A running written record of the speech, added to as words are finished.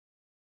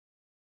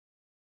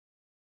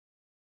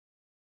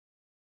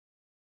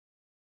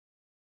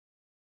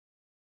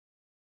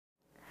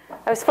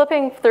I was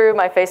flipping through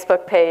my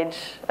Facebook page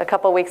a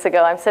couple weeks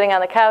ago. I'm sitting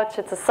on the couch.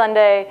 It's a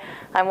Sunday.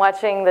 I'm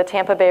watching the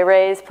Tampa Bay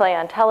Rays play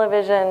on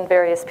television.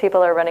 Various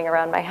people are running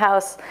around my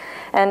house.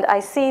 And I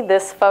see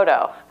this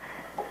photo.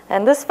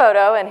 And this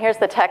photo, and here's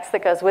the text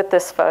that goes with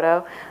this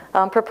photo,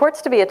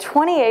 purports to be a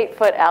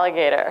 28-foot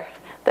alligator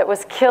that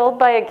was killed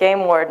by a game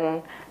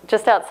warden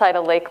just outside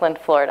of Lakeland,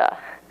 Florida.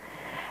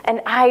 And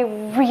I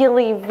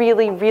really,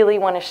 really, really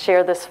want to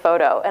share this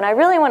photo. And I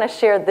really want to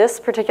share this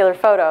particular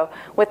photo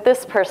with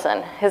this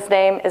person. His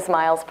name is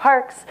Miles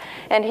Parks,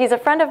 and he's a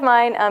friend of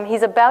mine.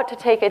 He's about to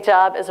take a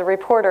job as a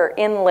reporter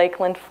in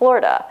Lakeland,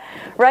 Florida,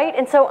 right?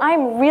 And so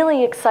I'm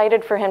really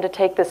excited for him to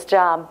take this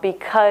job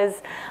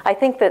because I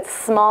think that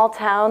small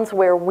towns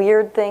where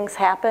weird things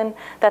happen,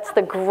 that's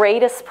the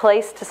greatest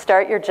place to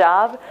start your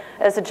job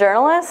as a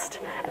journalist.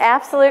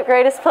 Absolute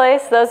greatest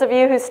place. Those of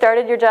you who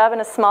started your job in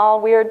a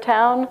small, weird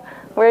town,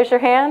 raise your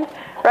hand,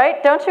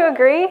 right? Don't you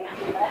agree?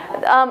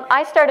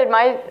 I started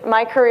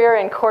my career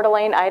in Coeur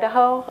d'Alene,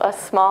 Idaho, a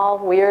small,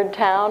 weird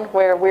town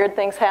where weird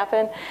things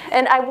happen.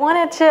 And I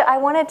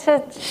wanted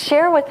to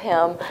share with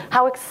him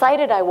how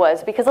excited I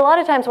was, because a lot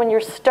of times when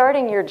you're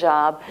starting your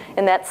job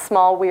in that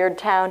small, weird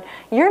town,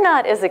 you're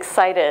not as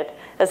excited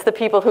as the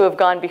people who have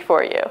gone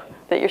before you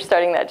that you're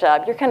starting that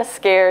job. You're kind of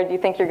scared. You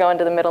think you're going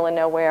to the middle of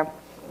nowhere.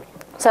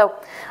 So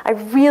I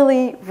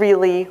really,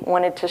 really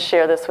wanted to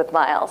share this with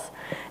Miles.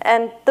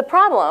 And the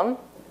problem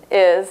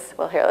is,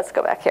 well, here, let's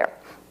go back here.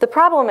 The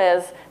problem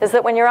is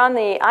that when you're on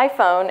the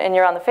iPhone and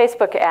you're on the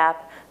Facebook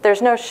app,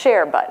 there's no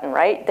share button,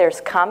 right? There's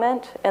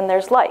comment and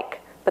there's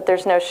like, but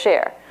there's no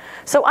share.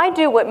 So I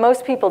do what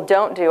most people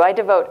don't do. I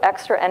devote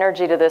extra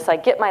energy to this. I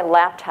get my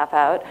laptop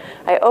out.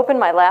 I open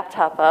my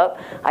laptop up.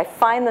 I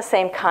find the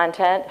same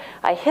content.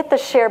 I hit the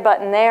share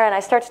button there, and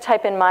I start to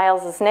type in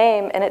Miles's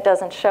name, and it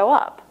doesn't show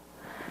up.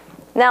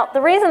 Now,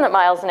 the reason that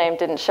Miles' name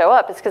didn't show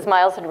up is because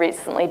Miles had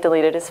recently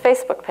deleted his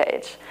Facebook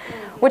page,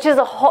 which is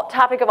a whole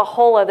topic of a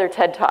whole other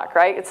TED Talk,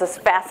 right? It's this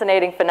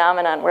fascinating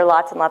phenomenon where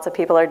lots and lots of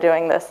people are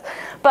doing this.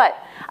 But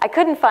I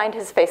couldn't find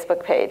his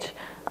Facebook page.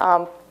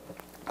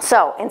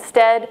 So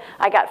instead,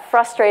 I got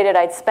frustrated.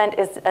 I'd spent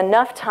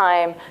enough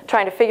time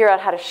trying to figure out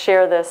how to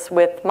share this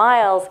with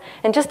Miles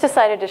and just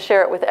decided to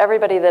share it with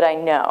everybody that I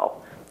know.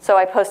 So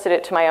I posted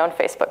it to my own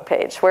Facebook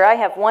page, where I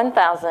have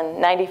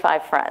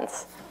 1,095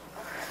 friends.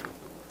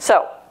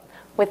 So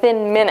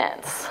within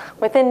minutes,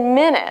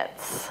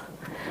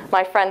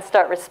 my friends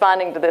start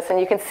responding to this. And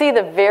you can see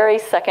the very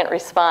second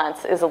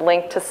response is a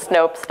link to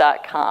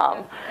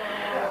Snopes.com,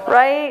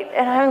 right?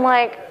 And I'm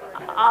like,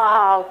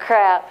 oh,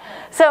 crap.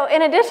 So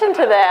in addition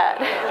to that,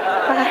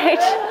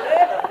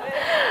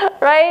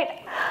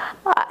 right?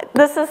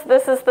 This is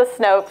the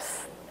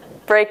Snopes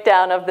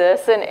breakdown of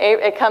this. And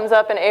it comes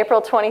up in April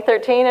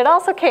 2013. It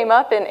also came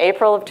up in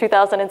April of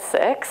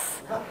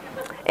 2006.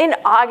 In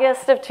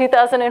August of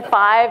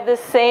 2005, the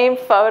same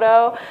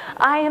photo.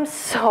 I am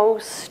so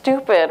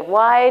stupid.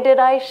 Why did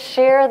I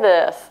share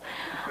this?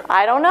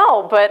 I don't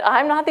know, but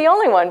I'm not the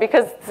only one,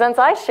 because since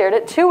I shared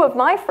it, 2 of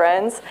my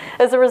friends,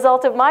 as a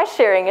result of my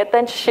sharing it,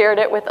 then shared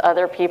it with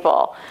other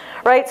people,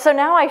 right? So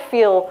now I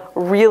feel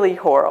really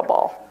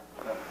horrible.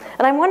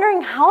 And I'm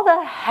wondering, how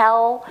the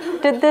hell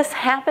did this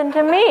happen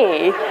to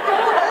me,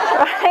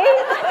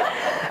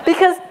 right?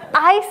 Because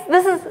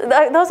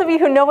those of you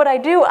who know what I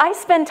do, I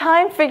spend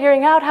time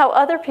figuring out how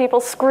other people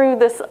screw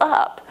this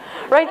up,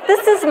 right?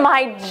 This is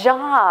my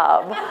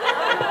job.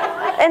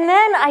 And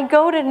then I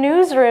go to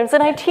newsrooms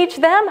and I teach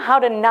them how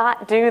to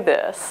not do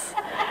this,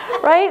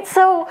 right?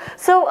 So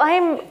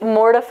I'm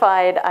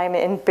mortified, I'm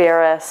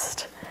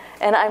embarrassed,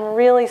 and I'm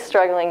really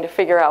struggling to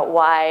figure out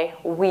why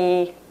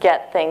we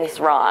get things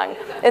wrong.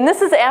 And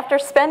this is after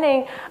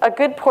spending a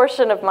good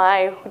portion of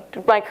my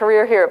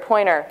career here at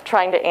Poynter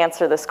trying to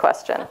answer this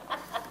question.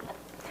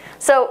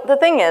 So the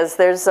thing is,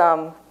 there's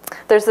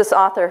this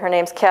author, her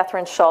name's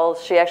Catherine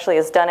Schulz. She actually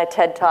has done a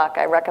TED Talk.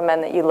 I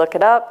recommend that you look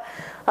it up.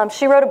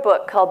 She wrote a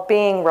book called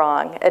Being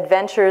Wrong,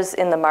 Adventures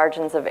in the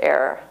Margins of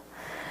Error.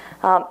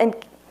 And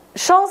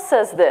Schulz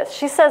says this.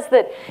 She says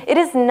that it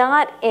is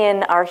not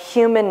in our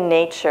human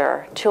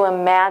nature to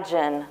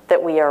imagine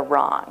that we are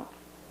wrong,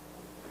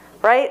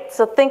 right?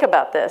 So think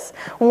about this.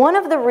 One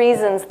of the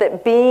reasons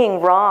that being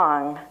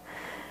wrong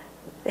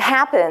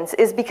happens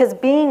is because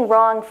being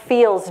wrong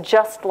feels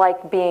just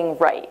like being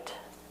right.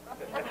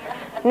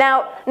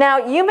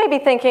 Now you may be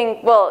thinking,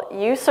 well,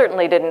 you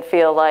certainly didn't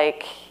feel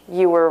like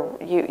you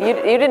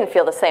didn't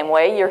feel the same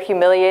way. You're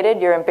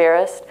humiliated, you're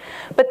embarrassed.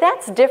 But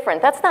that's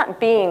different. That's not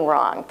being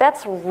wrong.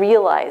 That's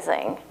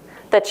realizing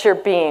that you're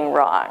being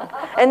wrong.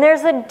 And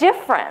there's a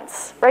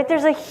difference, right?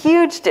 There's a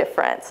huge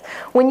difference.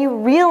 When you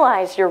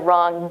realize you're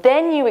wrong,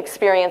 then you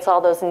experience all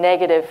those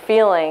negative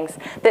feelings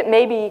that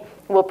maybe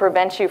will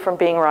prevent you from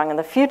being wrong in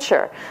the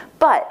future.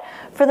 But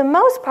for the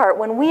most part,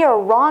 when we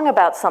are wrong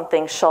about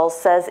something, Schulz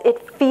says,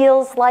 it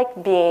feels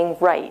like being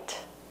right.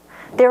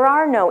 There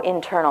are no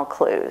internal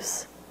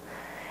clues.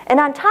 And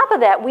on top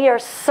of that, we are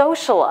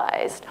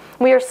socialized.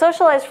 We are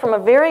socialized from a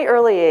very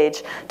early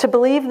age to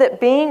believe that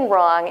being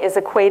wrong is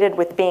equated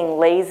with being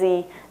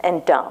lazy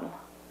and dumb.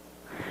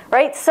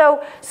 right?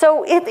 So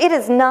it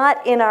is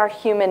not in our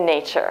human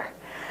nature.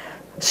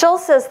 Scholl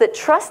says that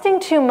trusting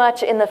too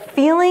much in the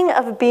feeling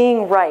of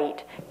being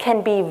right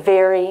can be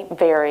very,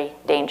 very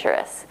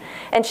dangerous.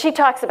 And she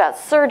talks about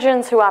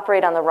surgeons who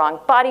operate on the wrong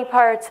body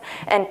parts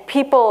and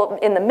people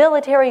in the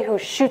military who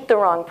shoot the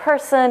wrong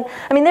person.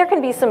 I mean, there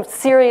can be some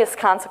serious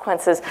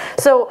consequences.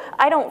 So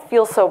I don't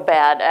feel so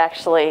bad,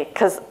 actually,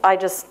 because I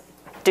just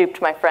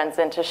duped my friends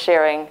into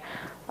sharing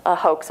a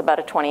hoax about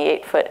a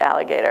 28-foot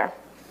alligator.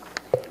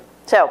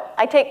 So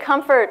I take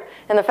comfort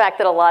in the fact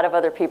that a lot of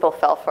other people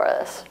fell for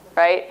this,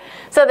 right?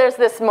 So there's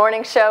this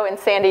morning show in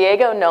San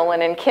Diego,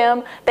 Nolan and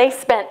Kim. They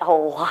spent a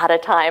lot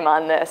of time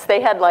on this.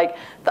 They had like,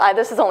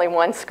 this is only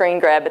one screen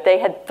grab, but they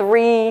had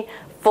 3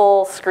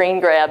 full screen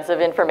grabs of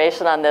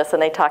information on this,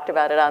 and they talked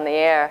about it on the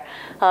air.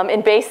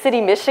 In Bay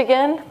City,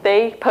 Michigan,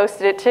 they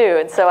posted it too.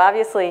 And so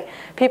obviously,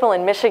 people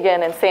in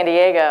Michigan and San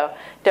Diego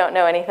don't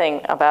know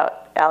anything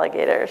about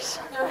alligators.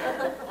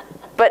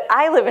 But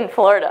I live in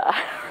Florida,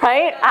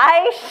 right?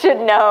 I should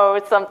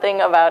know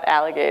something about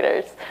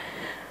alligators.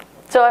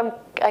 So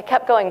I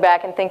kept going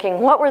back and thinking,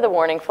 what were the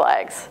warning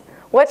flags?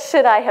 What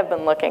should I have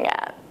been looking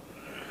at?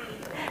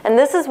 And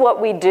this is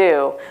what we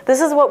do. This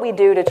is what we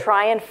do to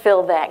try and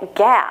fill that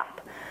gap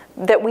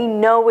that we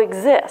know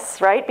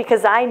exists, right?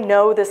 Because I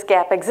know this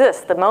gap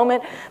exists. The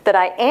moment that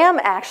I am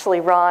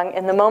actually wrong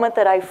and the moment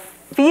that I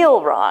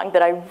feel wrong,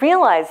 that I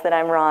realize that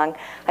I'm wrong,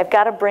 I've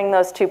got to bring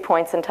those 2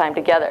 points in time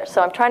together.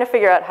 So I'm trying to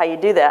figure out how you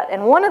do that.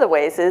 And one of the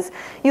ways is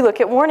you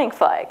look at warning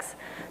flags.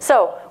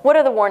 So what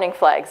are the warning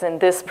flags in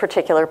this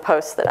particular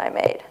post that I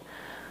made?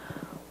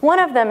 One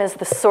of them is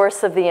the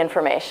source of the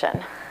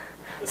information.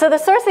 So the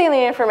source of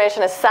the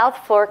information is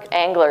South Fork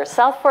Anglers.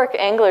 South Fork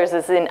Anglers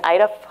is in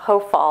Idaho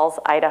Falls,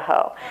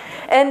 Idaho.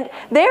 And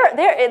they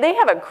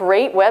have a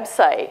great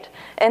website,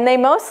 and they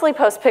mostly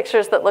post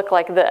pictures that look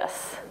like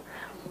this,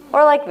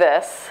 or like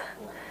this,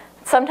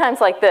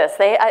 sometimes like this.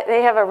 They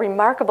have a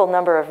remarkable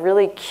number of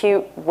really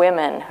cute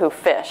women who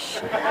fish,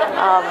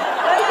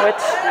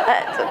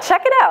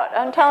 check it out,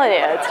 I'm telling you,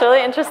 it's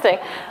really interesting.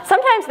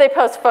 Sometimes they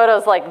post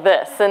photos like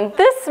this, and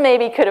this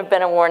maybe could have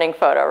been a warning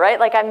photo, right?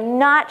 Like, I'm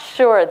not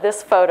sure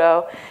this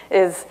photo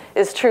is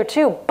true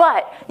too,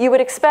 but you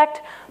would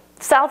expect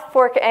South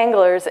Fork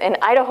Anglers in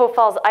Idaho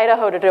Falls,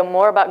 Idaho to know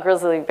more about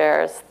grizzly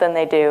bears than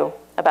they do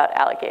about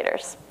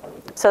alligators.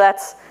 So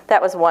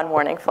that was one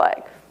warning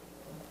flag.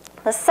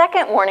 The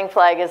second warning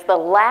flag is the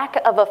lack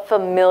of a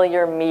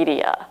familiar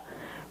media,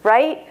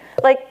 right?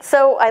 Like,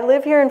 so I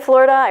live here in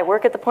Florida, I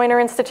work at the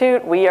Poynter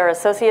Institute, we are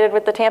associated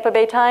with the Tampa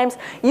Bay Times.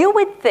 You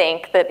would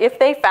think that if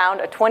they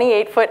found a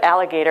 28-foot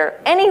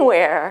alligator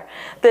anywhere,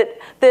 that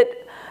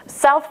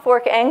South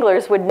Fork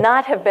Anglers would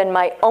not have been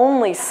my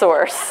only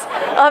source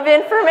of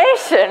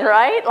information,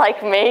 right?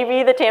 Like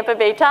maybe the Tampa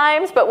Bay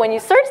Times, but when you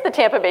search the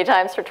Tampa Bay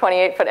Times for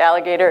 28-foot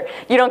alligator,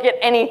 you don't get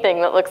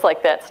anything that looks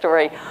like that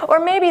story. Or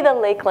maybe the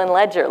Lakeland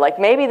Ledger, like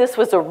maybe this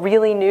was a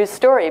really new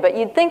story, but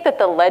you'd think that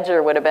the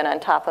Ledger would have been on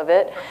top of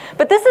it.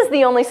 But this is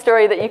the only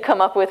story that you come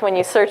up with when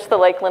you search the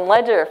Lakeland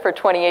Ledger for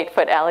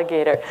 28-foot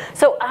alligator.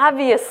 So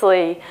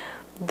obviously,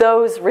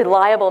 those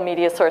reliable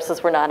media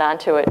sources were not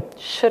onto it.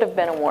 Should have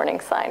been a warning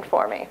sign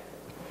for me.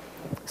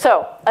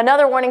 So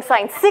another warning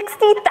sign,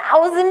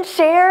 60,000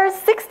 shares,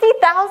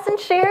 60,000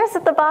 shares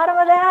at the bottom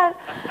of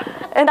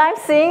that. And I'm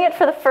seeing it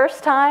for the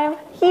first time.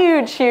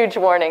 Huge, huge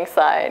warning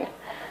sign.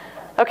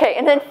 Okay,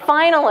 and then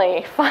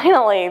finally,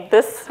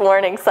 this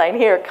warning sign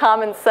here,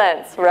 common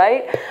sense,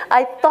 right?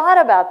 I thought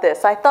about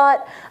this. I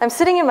thought, I'm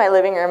sitting in my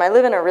living room. I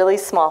live in a really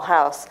small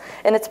house,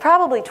 and it's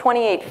probably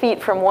 28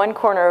 feet from one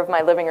corner of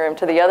my living room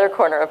to the other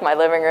corner of my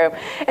living room.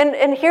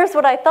 And here's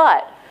what I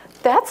thought.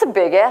 That's a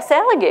big-ass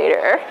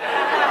alligator.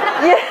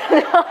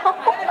 You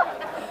know?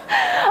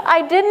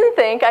 I didn't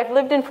think, I've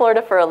lived in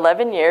Florida for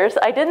 11 years,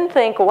 I didn't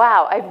think,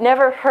 wow, I've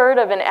never heard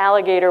of an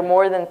alligator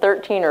more than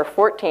 13 or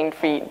 14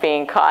 feet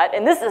being caught,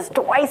 and this is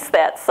twice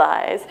that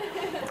size.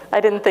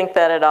 I didn't think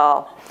that at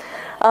all.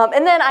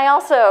 And then I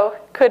also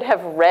could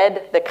have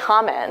read the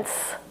comments,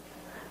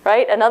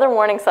 right? Another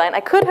warning sign. I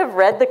could have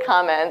read the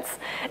comments,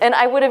 and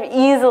I would have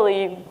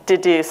easily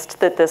deduced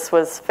that this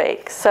was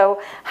fake.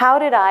 So how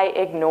did I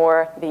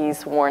ignore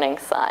these warning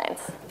signs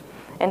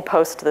and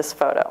post this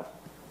photo?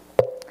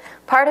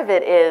 Part of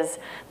it is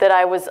that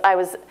I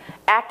was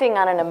acting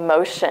on an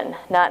emotion,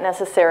 not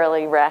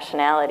necessarily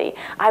rationality.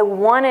 I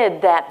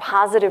wanted that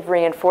positive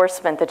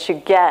reinforcement that you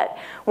get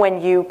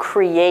when you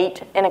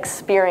create an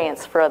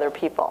experience for other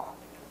people.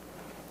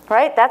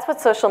 Right? That's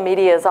what social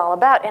media is all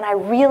about, and I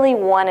really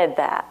wanted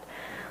that.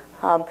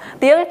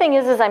 The other thing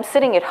is I'm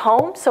sitting at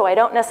home, so I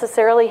don't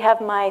necessarily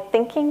have my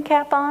thinking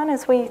cap on,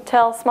 as we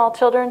tell small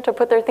children to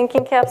put their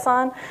thinking caps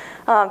on.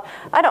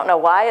 I don't know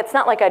why. It's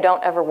not like I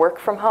don't ever work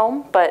from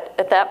home, but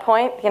at that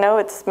point, you know,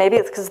 maybe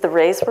it's because the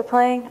Rays were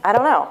playing. I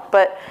don't know,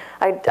 but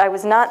I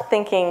was not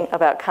thinking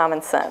about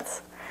common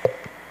sense.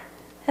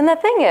 And the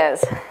thing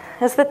is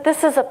that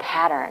this is a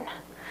pattern.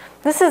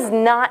 This is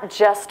not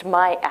just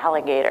my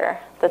alligator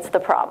that's the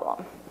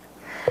problem.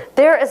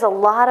 There is a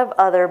lot of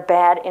other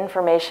bad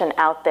information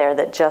out there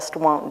that just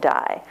won't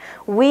die.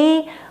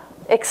 We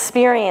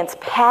experience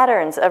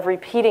patterns of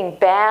repeating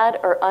bad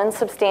or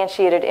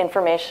unsubstantiated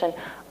information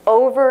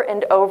over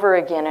and over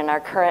again in our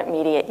current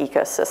media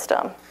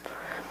ecosystem.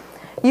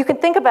 You can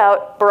think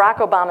about Barack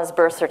Obama's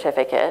birth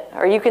certificate,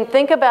 or you can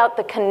think about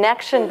the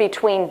connection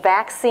between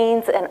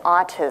vaccines and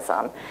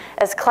autism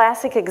as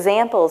classic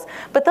examples,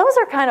 but those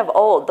are kind of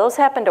old. Those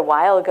happened a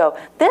while ago.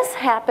 This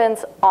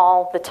happens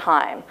all the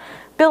time.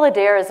 Bill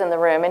Adair is in the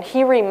room, and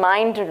he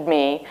reminded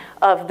me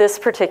of this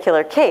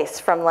particular case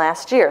from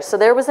last year. So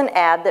there was an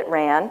ad that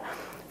ran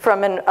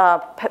from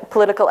a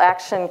political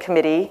action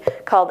committee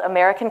called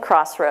American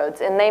Crossroads,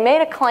 and they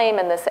made a claim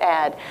in this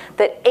ad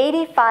that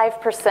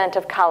 85%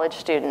 of college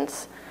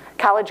students,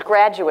 college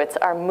graduates,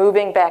 are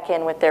moving back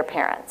in with their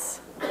parents.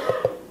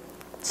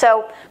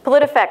 So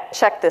PolitiFact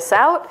checked this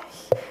out.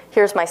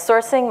 Here's my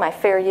sourcing, my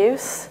fair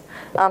use.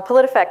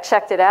 PolitiFact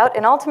checked it out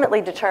and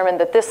ultimately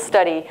determined that this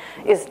study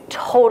is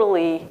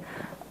totally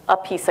a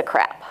piece of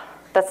crap.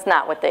 That's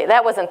not what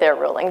that wasn't their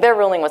ruling. Their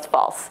ruling was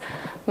false.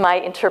 My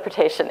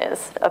interpretation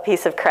is a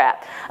piece of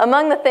crap.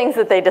 Among the things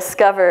that they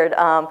discovered,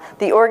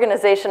 the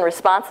organization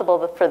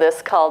responsible for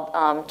this called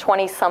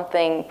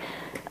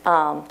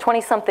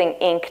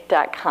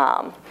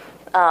 20somethinginc.com,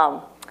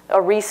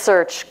 a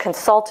research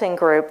consulting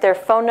group. Their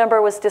phone number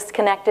was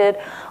disconnected.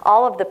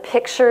 All of the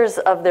pictures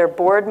of their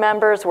board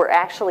members were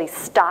actually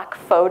stock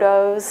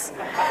photos,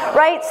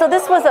 right? So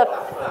this was a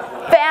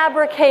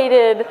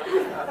fabricated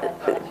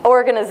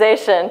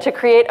organization to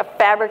create a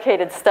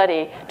fabricated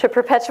study to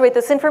perpetuate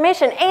this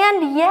information,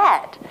 and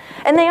yet,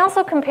 and they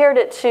also compared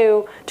it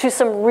to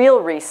some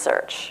real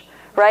research,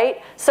 right?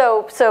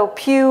 So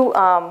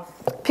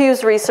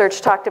Pew's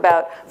research talked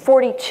about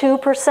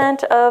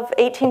 42% of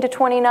 18 to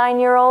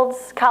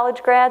 29-year-olds,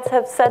 college grads,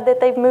 have said that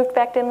they've moved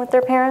back in with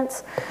their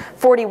parents.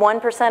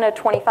 41% of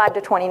 25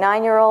 to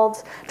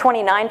 29-year-olds,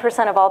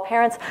 29% of all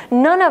parents.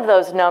 None of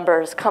those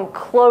numbers come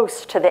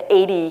close to the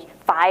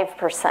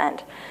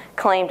 85%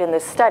 claimed in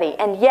this study.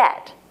 And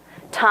yet,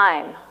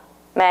 Time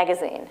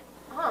magazine,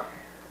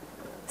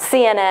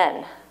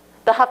 CNN,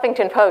 the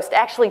Huffington Post,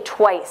 actually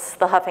twice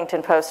the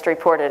Huffington Post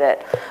reported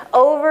it.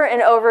 Over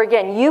and over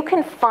again, you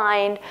can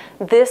find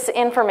this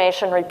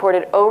information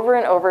reported over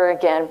and over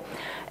again,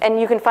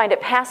 and you can find it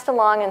passed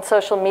along in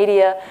social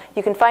media.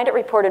 You can find it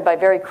reported by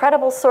very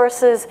credible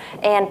sources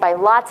and by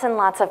lots and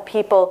lots of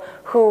people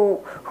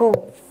who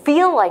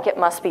feel like it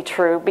must be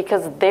true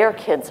because their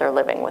kids are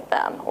living with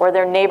them or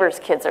their neighbors'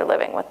 kids are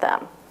living with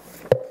them.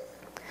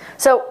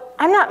 So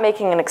I'm not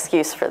making an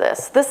excuse for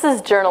this. This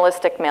is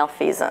journalistic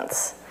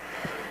malfeasance.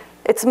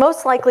 It's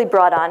most likely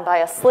brought on by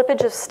a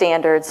slippage of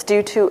standards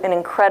due to an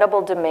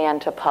incredible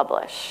demand to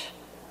publish.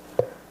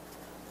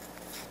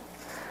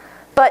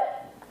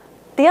 But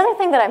the other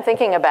thing that I'm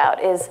thinking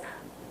about is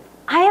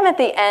I am at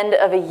the end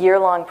of a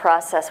year-long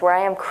process where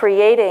I am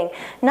creating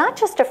not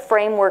just a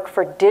framework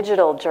for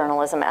digital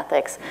journalism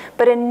ethics,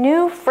 but a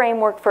new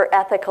framework for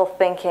ethical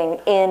thinking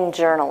in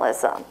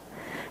journalism,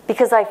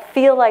 because I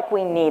feel like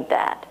we need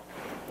that.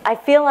 I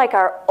feel like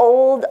our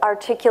old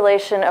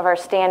articulation of our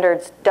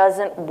standards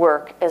doesn't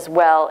work as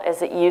well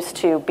as it used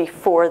to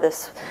before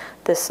this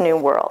new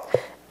world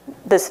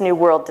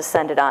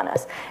descended on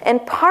us.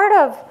 And part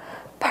of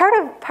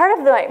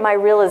my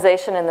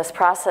realization in this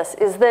process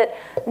is that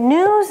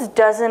news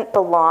doesn't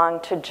belong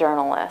to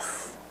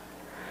journalists.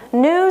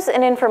 News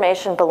and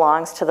information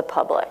belongs to the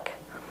public.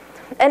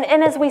 And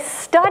as we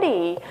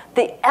study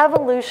the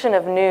evolution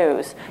of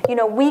news,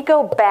 we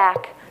go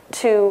back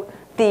to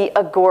the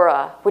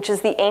agora, which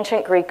is the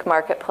ancient Greek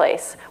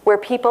marketplace, where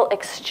people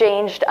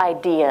exchanged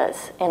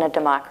ideas in a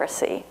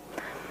democracy.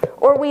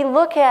 Or we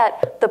look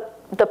at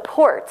the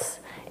ports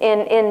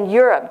in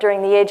Europe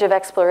during the Age of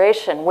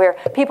Exploration, where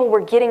people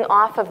were getting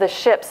off of the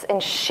ships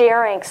and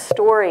sharing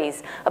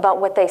stories about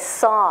what they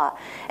saw.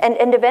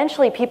 And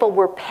eventually people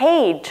were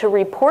paid to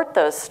report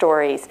those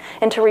stories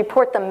and to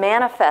report the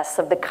manifests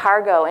of the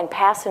cargo and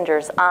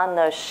passengers on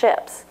those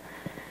ships.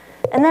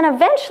 And then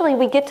eventually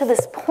we get to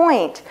this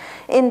point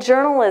in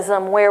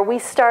journalism where we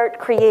start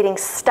creating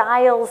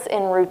styles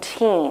and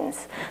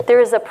routines. There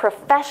is a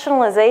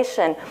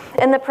professionalization,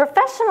 and the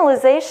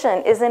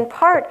professionalization is in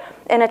part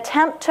an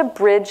attempt to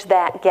bridge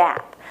that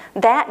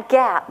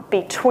gap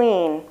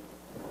between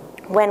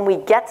when we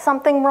get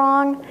something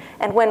wrong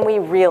and when we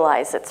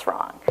realize it's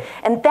wrong.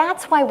 And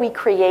that's why we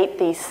create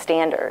these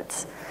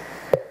standards.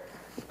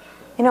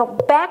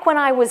 Back when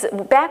I was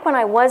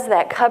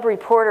that cub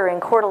reporter in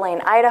Coeur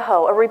d'Alene,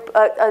 Idaho,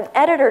 an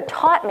editor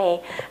taught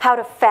me how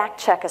to fact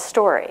check a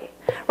story,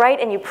 right?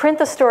 And you print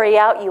the story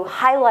out, you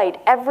highlight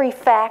every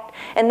fact,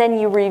 and then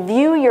you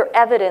review your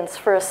evidence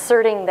for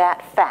asserting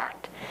that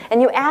fact.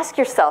 And you ask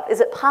yourself, is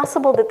it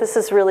possible that this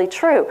is really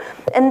true?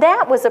 And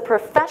that was a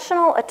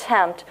professional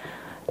attempt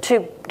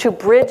to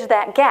bridge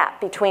that gap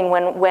between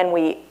when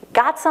we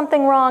got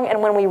something wrong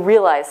and when we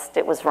realized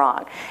it was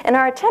wrong. And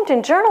our attempt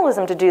in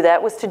journalism to do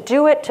that was to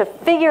do it to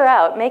figure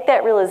out, make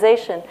that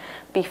realization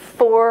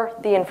before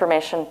the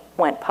information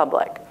went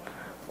public.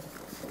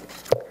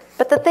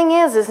 But the thing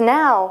is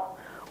now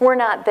we're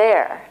not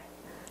there.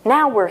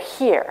 Now we're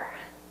here.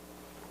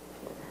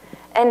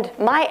 And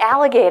my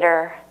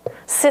alligator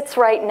sits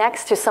right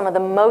next to some of the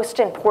most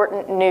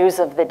important news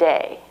of the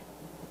day.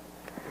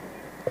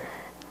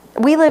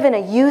 We live in a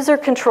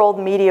user-controlled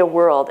media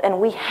world, and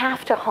we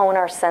have to hone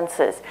our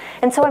senses.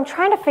 And so I'm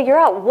trying to figure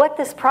out what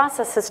this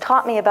process has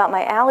taught me about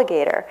my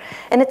alligator.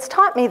 And it's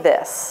taught me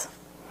this.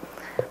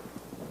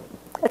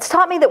 It's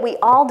taught me that we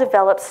all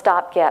develop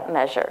stopgap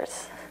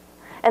measures,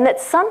 and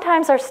that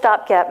sometimes our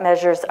stopgap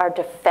measures are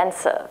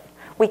defensive.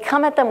 We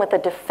come at them with a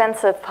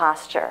defensive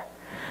posture.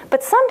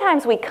 But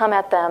sometimes we come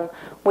at them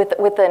with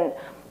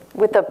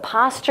a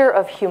posture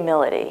of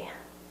humility.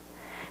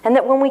 And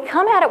that when we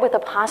come at it with a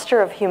posture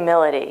of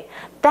humility,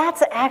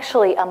 that's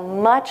actually a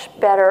much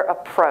better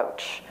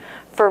approach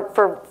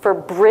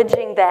for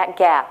bridging that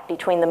gap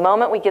between the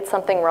moment we get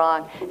something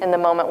wrong and the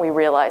moment we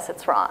realize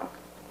it's wrong.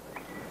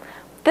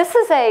 This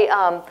is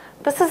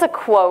a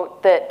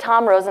quote that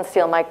Tom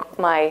Rosenstiel,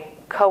 my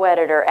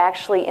co-editor,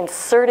 actually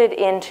inserted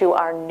into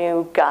our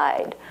new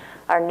guide,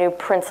 our new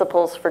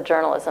Principles for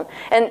Journalism.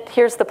 And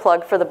here's the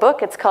plug for the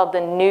book. It's called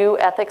The New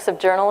Ethics of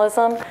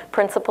Journalism,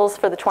 Principles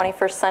for the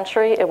 21st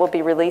Century. It will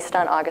be released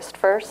on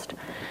August 1st.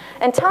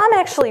 And Tom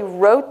actually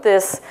wrote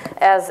this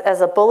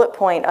as a bullet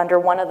point under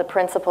one of the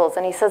principles.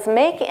 And he says,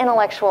 make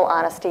intellectual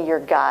honesty your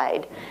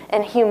guide,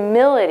 and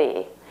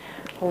humility,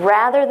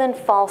 rather than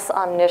false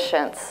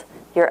omniscience,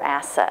 your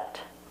asset.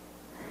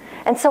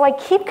 And so I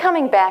keep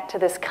coming back to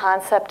this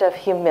concept of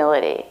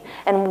humility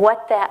and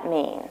what that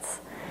means.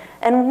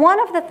 And one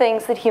of the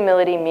things that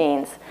humility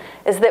means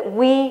is that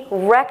we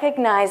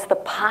recognize the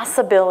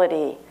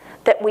possibility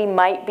that we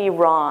might be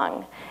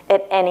wrong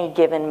at any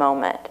given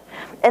moment.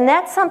 And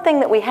that's something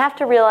that we have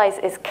to realize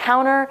is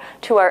counter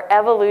to our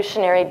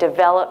evolutionary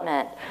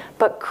development,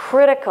 but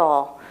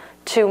critical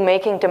to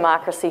making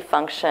democracy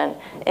function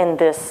in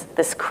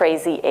this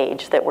crazy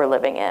age that we're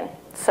living in.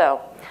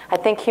 So I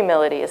think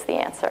humility is the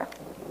answer.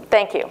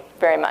 Thank you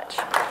very much.